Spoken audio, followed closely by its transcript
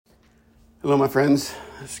Hello, my friends.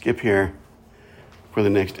 Skip here for the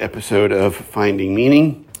next episode of Finding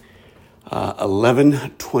Meaning.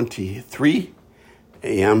 11:23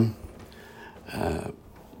 a.m.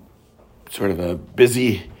 Sort of a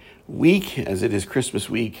busy week, as it is Christmas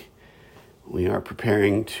week. We are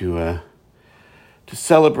preparing to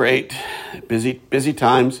celebrate busy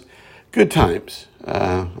times, good times.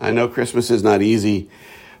 I know Christmas is not easy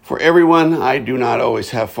for everyone. I do not always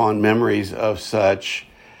have fond memories of such.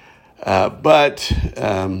 But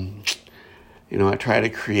I try to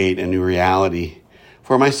create a new reality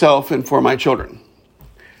for myself and for my children.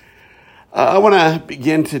 I want to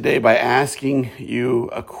begin today by asking you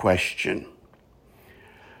a question.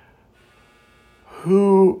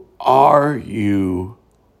 Who are you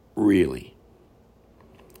really?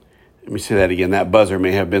 Let me say that again. That buzzer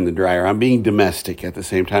may have been the dryer. I'm being domestic at the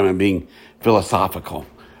same time I'm being philosophical.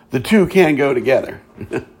 The two can go together.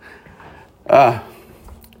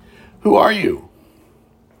 Who are you?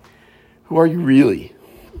 Who are you really?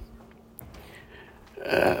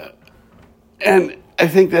 And I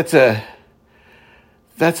think that's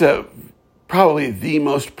probably the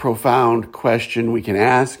most profound question we can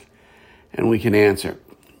ask and we can answer.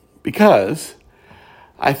 Because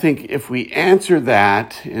I think if we answer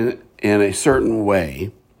that in a certain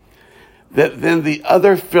way, that then the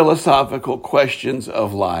other philosophical questions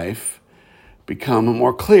of life become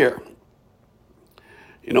more clear.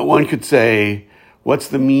 One could say, what's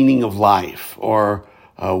the meaning of life? Or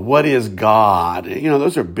what is God?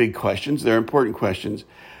 Those are big questions. They're important questions.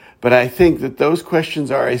 But I think that those questions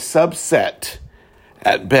are a subset,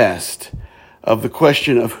 at best, of the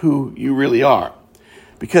question of who you really are.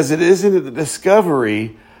 Because it is in the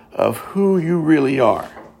discovery of who you really are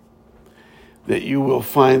that you will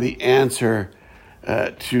find the answer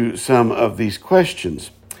to some of these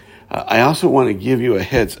questions. I also want to give you a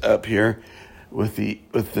heads up here. With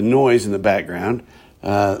the noise in the background,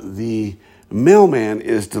 the mailman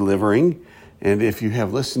is delivering, and if you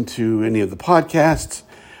have listened to any of the podcasts,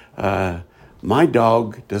 my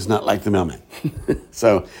dog does not like the mailman.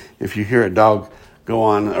 So if you hear a dog go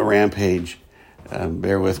on a rampage,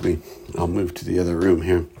 bear with me. I'll move to the other room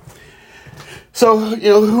here. So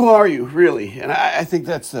who are you really? And I think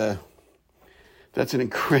that's an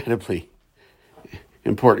incredibly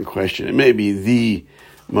important question. It may be the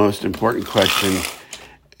most important question,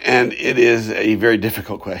 and it is a very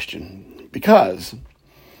difficult question because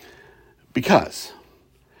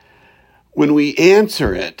when we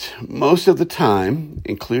answer it, most of the time,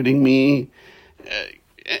 including me,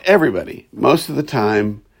 everybody, most of the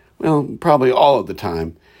time, well, probably all of the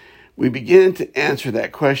time, we begin to answer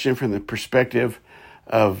that question from the perspective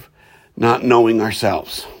of not knowing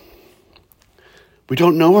ourselves. We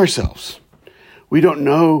don't know ourselves. We don't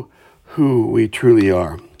know who we truly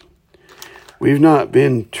are. We've not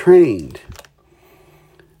been trained.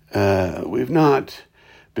 We've not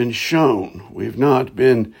been shown. We've not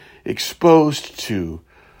been exposed to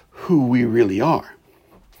who we really are.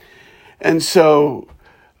 And so,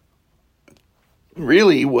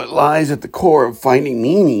 really, what lies at the core of Finding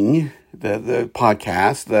Meaning, the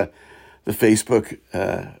podcast, the Facebook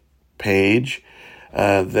page,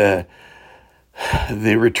 the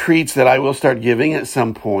retreats that I will start giving at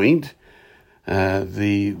some point,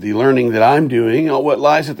 the learning that I'm doing, what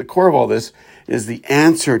lies at the core of all this is the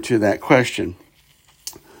answer to that question.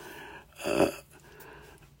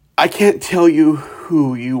 I can't tell you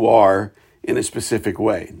who you are in a specific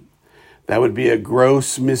way. That would be a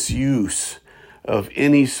gross misuse of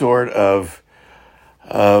any sort of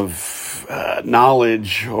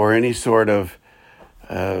knowledge or any sort of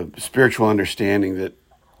spiritual understanding that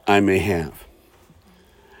I may have.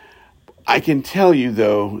 I can tell you,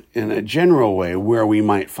 though, in a general way, where we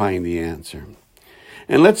might find the answer.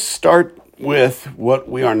 And let's start with what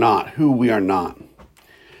we are not, who we are not.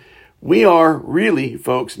 We are really,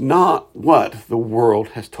 folks, not what the world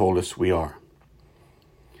has told us we are.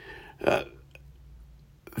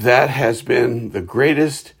 That has been the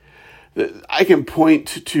greatest. I can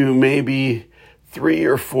point to maybe 3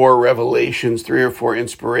 or 4 revelations, 3 or 4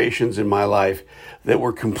 inspirations in my life that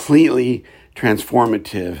were completely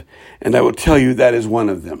transformative. And I will tell you that is one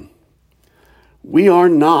of them. We are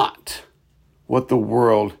not what the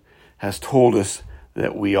world has told us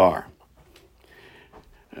that we are.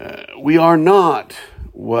 We are not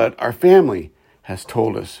what our family has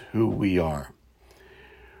told us who we are.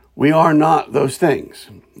 We are not those things.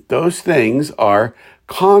 Those things are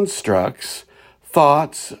constructs,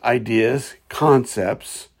 thoughts, ideas,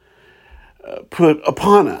 concepts put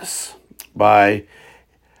upon us by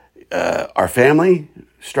our family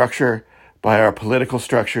structure, by our political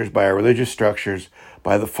structures, by our religious structures,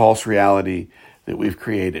 by the false reality that we've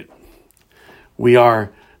created. We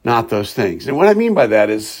are not those things. And what I mean by that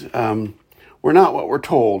is we're not what we're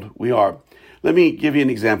told we are. Let me give you an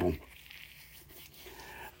example.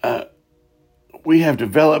 We have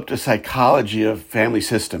developed a psychology of family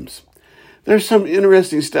systems. There's some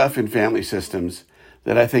interesting stuff in family systems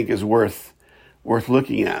that I think is worth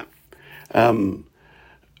looking at.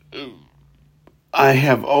 I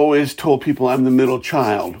have always told people I'm the middle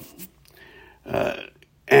child.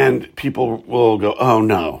 And people will go, oh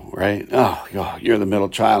no, right? Oh, you're the middle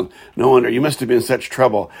child. No wonder you must have been in such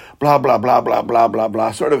trouble. Blah, blah, blah, blah, blah, blah,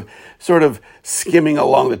 blah. Sort of skimming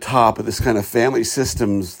along the top of this kind of family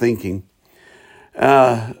systems thinking.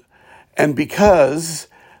 And because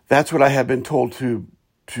that's what I have been told to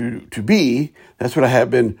be, that's what I have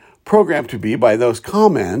been programmed to be by those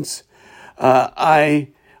comments,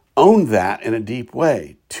 I own that in a deep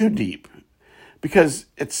way, too deep, because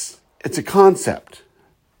it's a concept.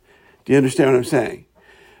 Do you understand what I'm saying?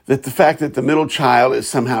 That the fact that the middle child is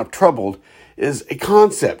somehow troubled is a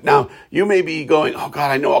concept. Now, you may be going, oh God,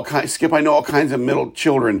 I know all kinds of middle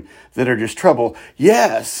children that are just trouble.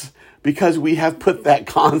 Yes, because we have put that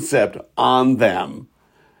concept on them,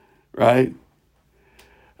 right?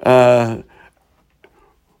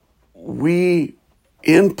 We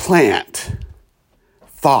implant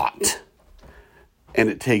thought, and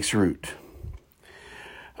it takes root.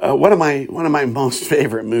 One of my most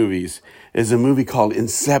favorite movies is a movie called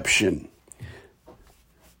Inception.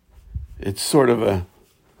 It's sort of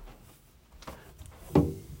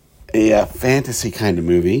a fantasy kind of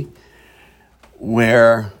movie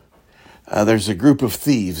where there's a group of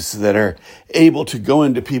thieves that are able to go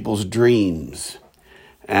into people's dreams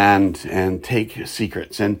and take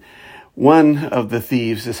secrets. And one of the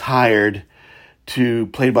thieves is hired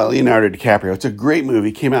played by Leonardo DiCaprio. It's a great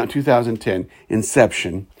movie, came out in 2010,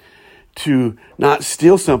 Inception, to not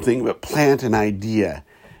steal something, but plant an idea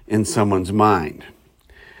in someone's mind.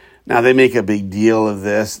 Now, they make a big deal of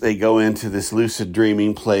this. They go into this lucid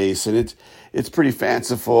dreaming place, and it's pretty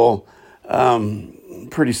fanciful,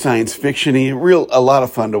 pretty science fiction-y, a lot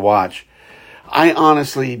of fun to watch. I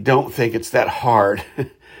honestly don't think it's that hard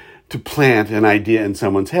to plant an idea in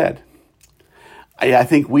someone's head. I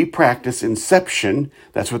think we practice inception.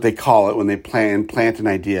 That's what they call it when they plant an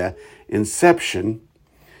idea. Inception.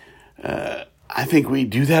 I think we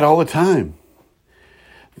do that all the time.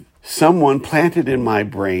 Someone planted in my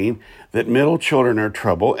brain that middle children are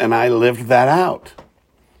trouble, and I lived that out.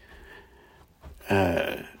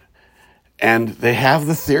 And they have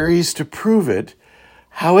the theories to prove it.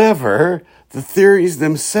 However, the theories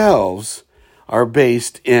themselves are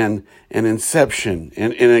based in an inception,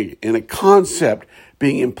 in a concept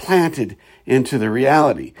being implanted into the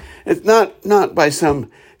reality. It's not by some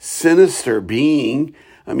sinister being.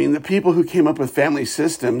 I mean, the people who came up with family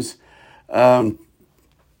systems, the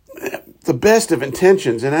best of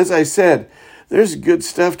intentions. And as I said, there's good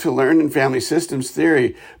stuff to learn in family systems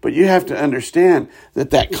theory, but you have to understand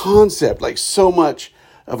that concept, like so much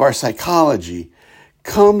of our psychology,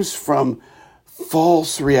 comes from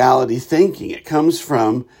false reality thinking. It comes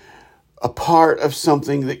from a part of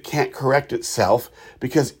something that can't correct itself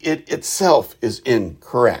because it itself is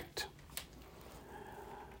incorrect.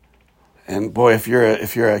 And boy, if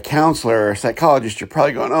you're a counselor or a psychologist, you're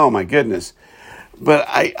probably going, oh my goodness. But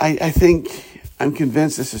I think, I'm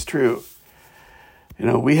convinced this is true. You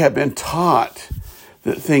know, we have been taught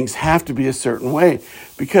that things have to be a certain way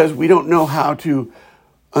because we don't know how to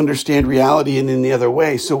understand reality in any other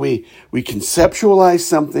way. So we conceptualize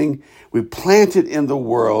something, we plant it in the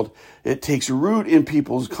world, it takes root in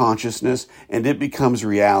people's consciousness, and it becomes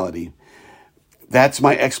reality. That's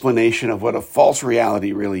my explanation of what a false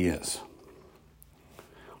reality really is.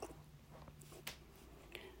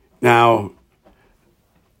 Now,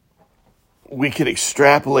 we could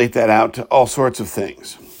extrapolate that out to all sorts of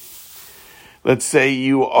things. Let's say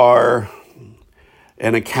you are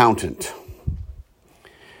an accountant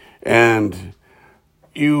and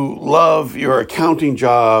you love your accounting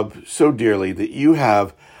job so dearly that you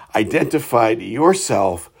have identified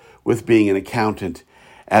yourself with being an accountant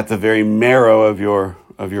at the very marrow of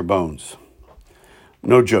your bones.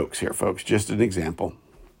 No jokes here, folks, just an example.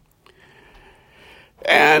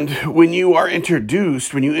 And when you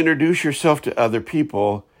introduce yourself to other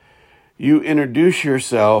people, you introduce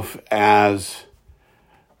yourself as,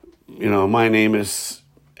 my name is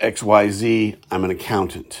XYZ, I'm an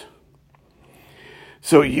accountant.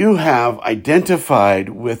 So you have identified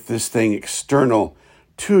with this thing external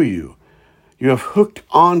to you. You have hooked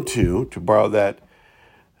onto, to borrow that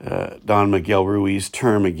Don Miguel Ruiz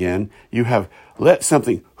term again, you have let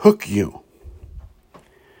something hook you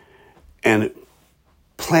and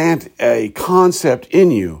plant a concept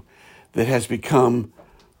in you that has become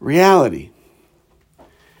reality.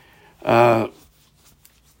 Let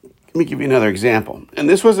me give you another example. And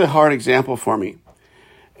this was a hard example for me.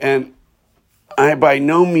 And I by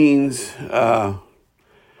no means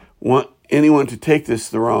want anyone to take this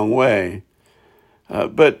the wrong way.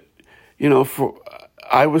 But,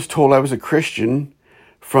 I was told I was a Christian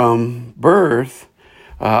from birth.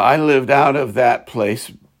 I lived out of that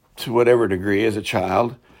place to whatever degree as a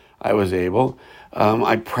child I was able.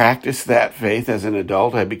 I practiced that faith as an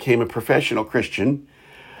adult. I became a professional Christian.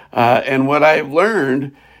 And what I've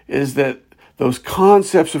learned is that those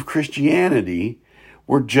concepts of Christianity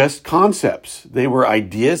were just concepts. They were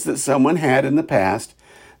ideas that someone had in the past.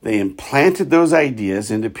 They implanted those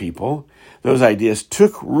ideas into people. Those ideas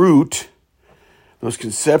took root. Those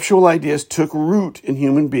conceptual ideas took root in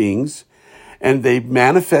human beings, and they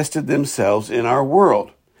manifested themselves in our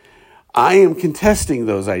world. I am contesting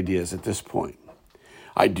those ideas at this point.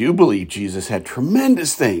 I do believe Jesus had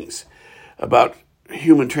tremendous things about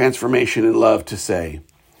human transformation and love to say.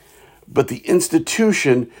 But the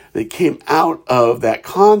institution that came out of that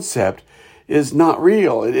concept is not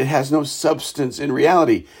real. It has no substance in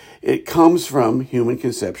reality. It comes from human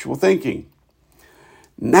conceptual thinking.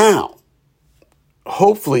 Now,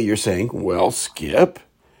 hopefully you're saying, well, Skip,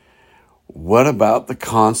 what about the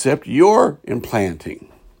concept you're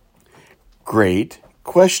implanting? Great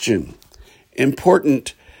question.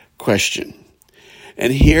 Important question.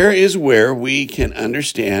 And here is where we can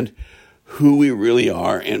understand who we really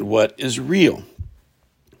are and what is real.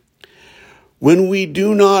 When we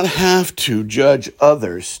do not have to judge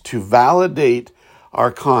others to validate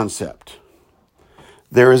our concept,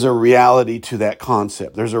 there is a reality to that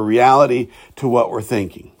concept. There's a reality to what we're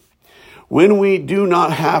thinking. When we do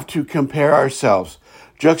not have to compare ourselves,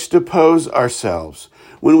 juxtapose ourselves,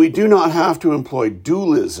 when we do not have to employ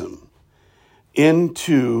dualism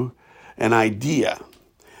into an idea,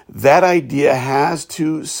 that idea has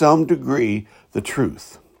to some degree the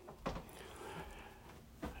truth.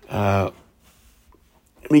 Let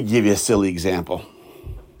me give you a silly example.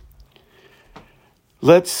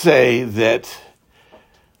 Let's say that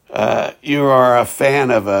you are a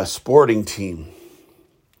fan of a sporting team,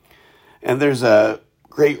 and there's a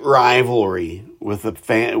great rivalry with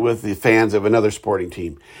the fans of another sporting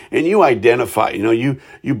team, and you identify.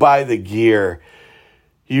 You buy the gear,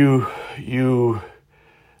 you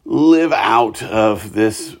live out of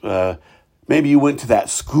this. Maybe you went to that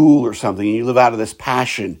school or something, and you live out of this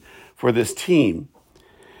passion for this team,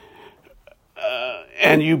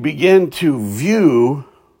 and you begin to view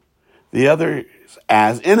the others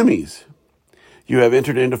as enemies. You have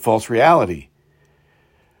entered into false reality.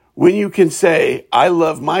 When you can say, I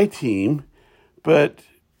love my team, but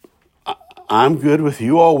I'm good with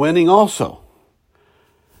you all winning also.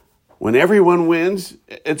 When everyone wins,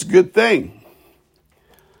 it's a good thing.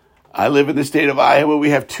 I live in the state of Iowa. We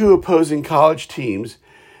have two opposing college teams,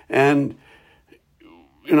 and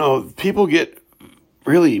people get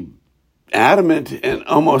really adamant and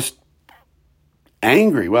almost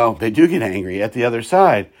angry. Well, they do get angry at the other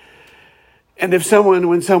side. And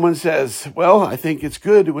when someone says, well, I think it's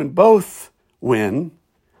good when both win,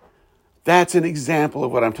 that's an example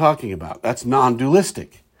of what I'm talking about. That's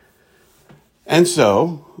non-dualistic. And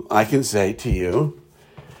so I can say to you,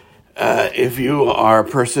 if you are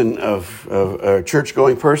a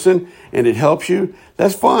church-going person and it helps you,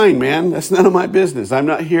 that's fine, man. That's none of my business. I'm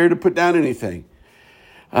not here to put down anything.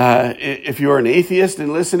 If you're an atheist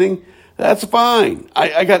and listening, that's fine.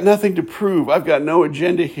 I got nothing to prove. I've got no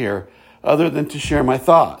agenda here other than to share my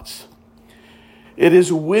thoughts. It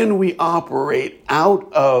is when we operate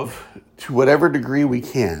out of, to whatever degree we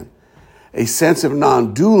can, a sense of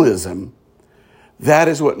non-dualism, that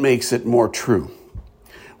is what makes it more true.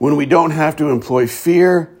 When we don't have to employ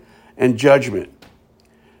fear and judgment,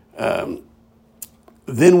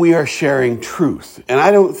 then we are sharing truth. And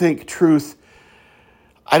I don't think truth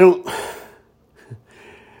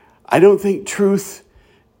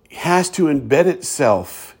has to embed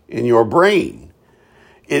itself in your brain.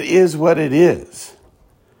 It is what it is.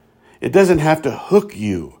 It doesn't have to hook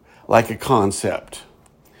you like a concept.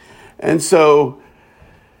 And so,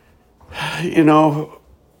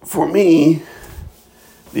 for me,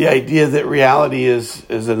 the idea that reality is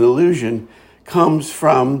an illusion comes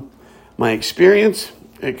from my experience.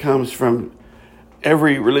 It comes from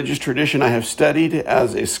every religious tradition I have studied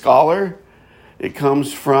as a scholar. It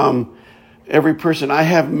comes from every person I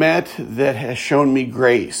have met that has shown me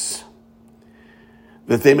grace.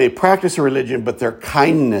 That they may practice a religion, but their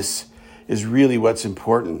kindness is really what's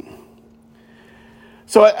important.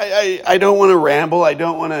 So I don't want to ramble. I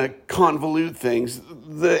don't want to convolute things.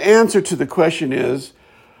 The answer to the question is,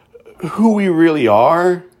 who we really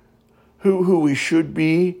are, who we should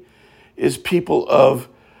be, is people of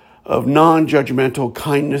non-judgmental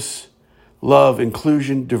kindness, love,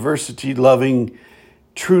 inclusion, diversity, loving,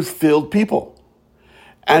 truth-filled people.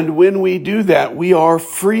 And when we do that, we are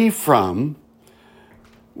free from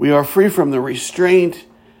the restraint,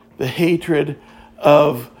 the hatred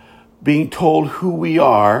of being told who we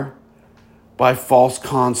are by false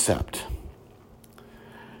concept.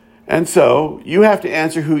 And so you have to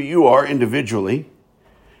answer who you are individually.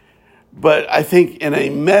 But I think in a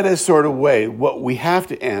meta sort of way, what we have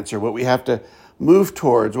to answer, what we have to move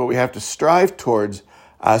towards, what we have to strive towards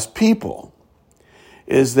as people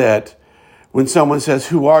is that when someone says,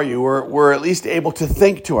 who are you? We're at least able to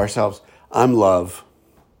think to ourselves, I'm love.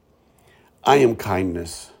 I am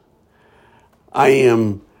kindness. I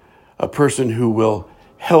am a person who will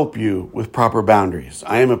help you with proper boundaries.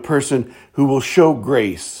 I am a person who will show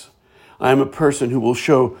grace. I am a person who will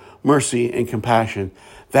show mercy and compassion.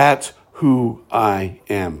 That's who I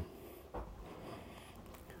am.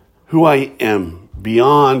 Who I am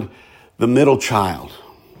beyond the middle child.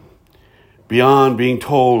 Beyond being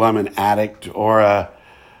told I'm an addict or a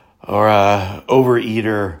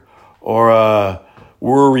overeater or a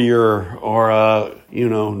worrier or a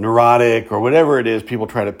neurotic or whatever it is people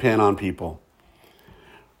try to pin on people.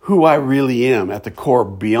 Who I really am at the core,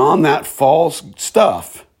 beyond that false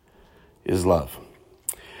stuff, is love.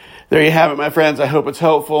 There you have it, my friends. I hope it's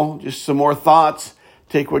helpful. Just some more thoughts.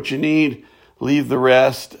 Take what you need, leave the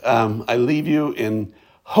rest. I leave you in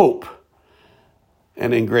hope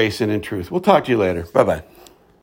and in grace and in truth. We'll talk to you later. Bye-bye.